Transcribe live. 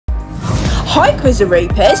Hi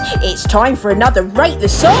Quizzaroopers, it's time for another Rate the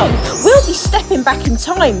Song. We'll be stepping back in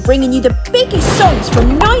time, bringing you the biggest songs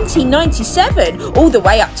from 1997 all the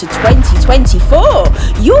way up to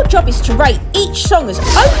 2024. Your job is to rate each song as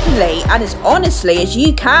openly and as honestly as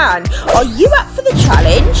you can. Are you up for the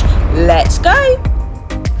challenge? Let's go.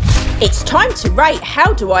 It's time to rate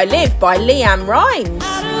How Do I Live by Leanne Rimes.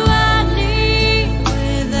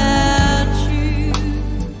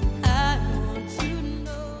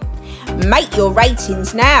 Make your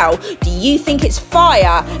ratings now. Do you think it's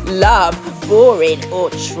fire, love, boring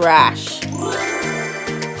or trash?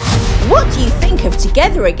 What do you think of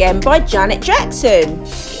Together Again by Janet Jackson?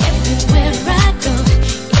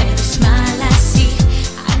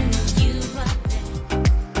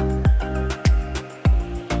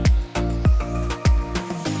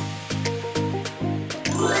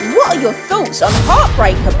 What are your thoughts on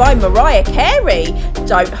Heartbreaker by Mariah Carey?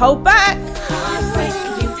 Don't hold back.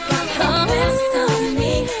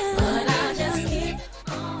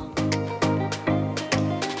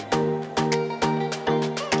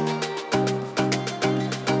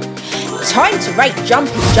 Time to rate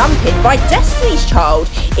Jumpin' Jumpin' by Destiny's Child.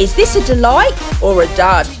 Is this a delight or a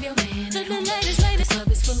dud?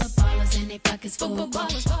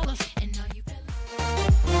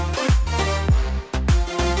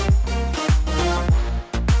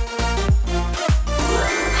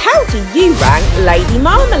 How do you rank Lady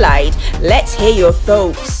Marmalade? Let's hear your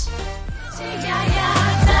thoughts.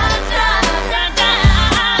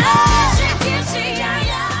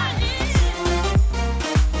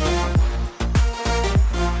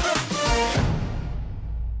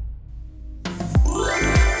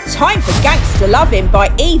 Time for Gangsta Lovin' by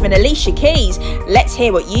Eve and Alicia Keys. Let's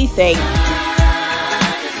hear what you think.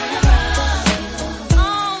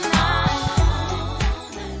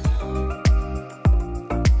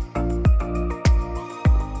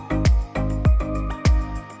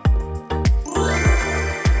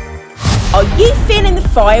 Are you feeling the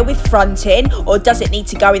fire with Frontin', or does it need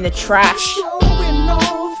to go in the trash?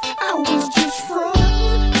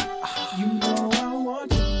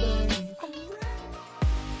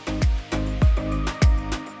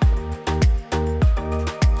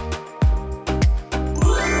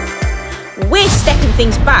 We're stepping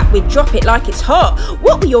things back with Drop It Like It's Hot.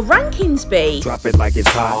 What will your rankings be? Drop it like it's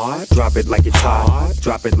hot, drop it like it's hot,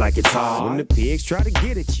 drop it like it's hot. When the pigs try to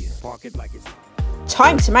get at you, park it like it's hot.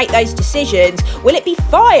 Time to make those decisions. Will it be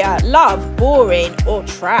fire, love, boring or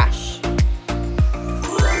trash?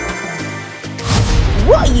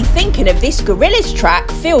 What are you thinking of this Gorillaz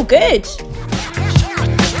track, Feel Good?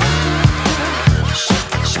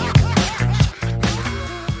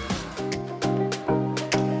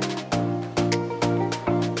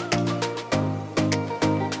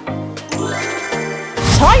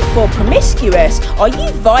 Time for Promiscuous. Are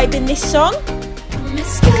you vibing this song?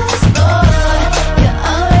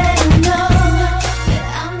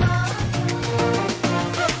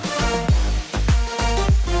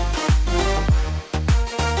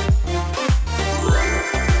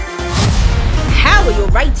 How are your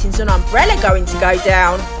ratings on Umbrella going to go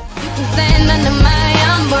down? You can stand under my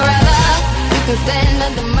umbrella. You can stand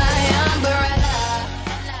under my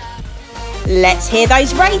umbrella. Let's hear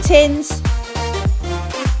those ratings.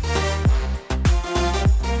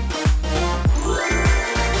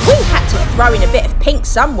 We had to throw in a bit of Pink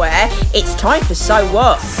somewhere. It's time for So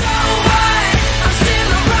What.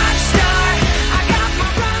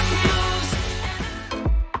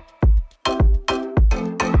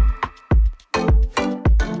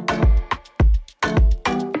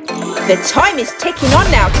 The time is ticking on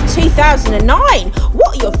now to 2009.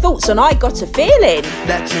 What are your thoughts on I Got a Feeling?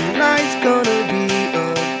 That tonight's gonna be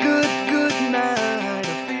a good night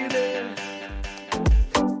of feeling.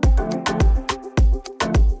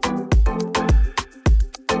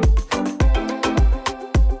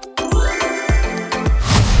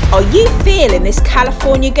 Are you feeling this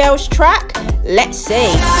California Girls track? Let's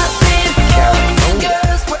see.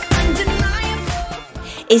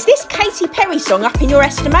 Is this Katy Perry song up in your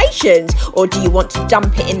estimations, or do you want to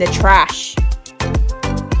dump it in the trash?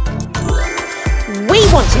 We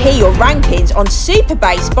want to hear your rankings on Super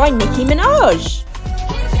Bass by Nicki Minaj.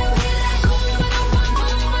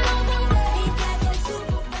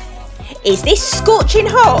 Is this scorching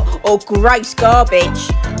hot or gross garbage?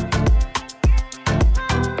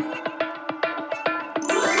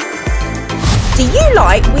 Do you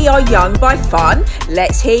like We Are Young by Fun?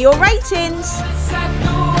 Let's hear your ratings.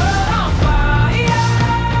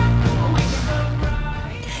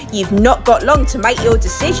 You've not got long to make your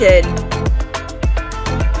decision.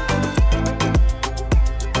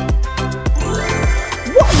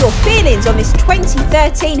 What are your your feelings on this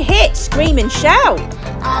 2013 hit, Scream and Shout.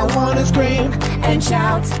 I wanna scream and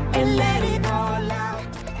shout and let it all out.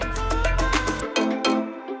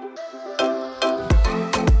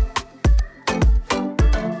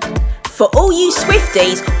 For all you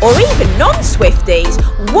Swifties, or even non-Swifties,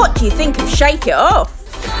 what do you think of Shake It Off?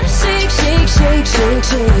 Shake, shake, shake, shake, shake.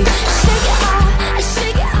 Shake it off,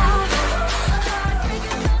 shake it off.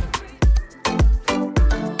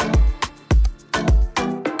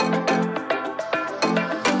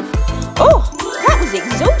 Oh, that was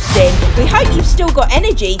exhausting. We hope you've still got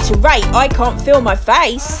energy to rate I Can't Feel My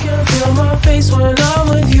Face. I can't feel my face when I'm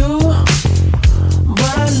with you,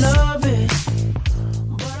 but I love it.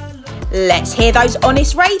 Let's hear those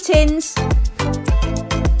honest ratings.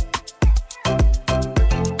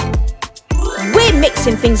 We're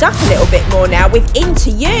mixing things up a little bit more now with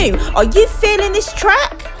Into You. Are you feeling this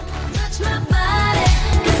track? Touch my body,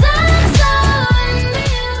 'cause I'm so into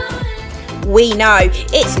you. We know,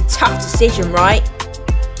 it's a tough decision, right?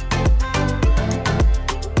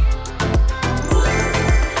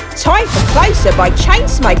 Time for Closer by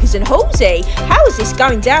Chainsmokers and Halsey. How is this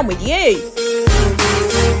going down with you?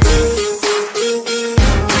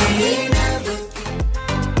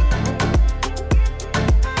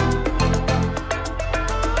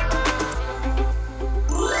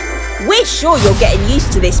 We're sure you're getting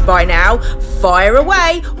used to this by now. Fire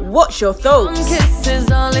away. What's your thoughts? One kiss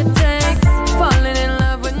is all it takes. Falling in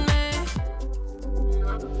love with me.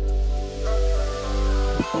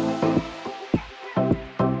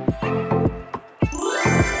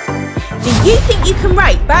 Do you think you can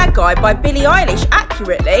rate Bad Guy by Billie Eilish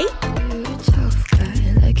accurately? You're a tough guy,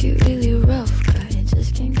 like you really rough guy.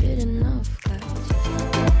 Just can't get enough guy.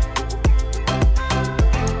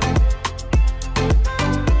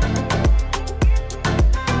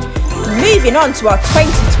 Moving on to our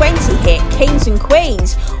 2020 hit, Kings and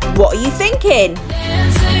Queens. What are you thinking?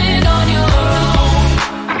 Dancing on your own.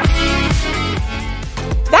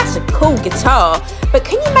 That's a cool guitar, but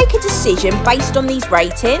can you make a decision based on these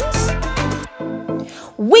ratings?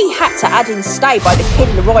 We had to add in Stay by the Kid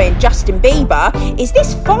Laroi and Justin Bieber. Is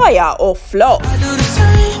this fire or flop? I do the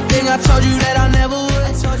same thing I told you that I never would.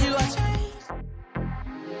 I told you I changed.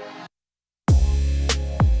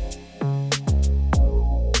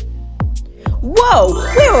 Whoa,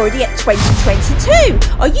 we're already at 2022.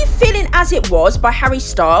 Are you feeling As It Was by Harry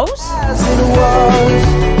Styles? As it was,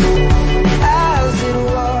 as it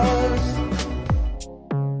was.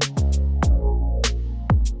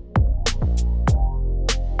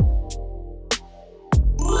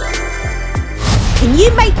 Can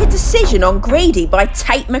you make a decision on Greedy by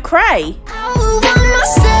Tate McRae? I will want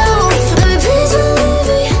myself a piece of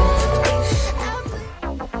movie.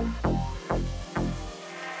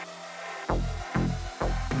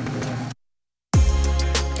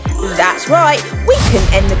 That's right, we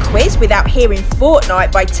couldn't end the quiz without hearing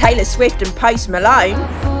Fortnite by Taylor Swift and Post Malone.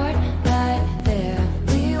 Right there,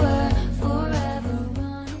 we were forever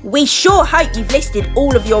one. We sure hope you've listed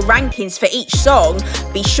all of your rankings for each song.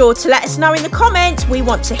 Be sure to let us know in the comments. We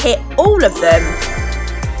want to hit all of them.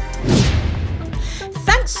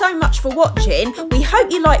 Thanks so much for watching. We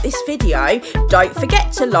hope you like this video. Don't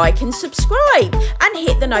forget to like and subscribe and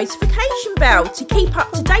hit the notification bell to keep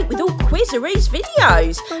up to date with all Quizaroos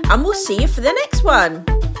videos. And we'll see you for the next one.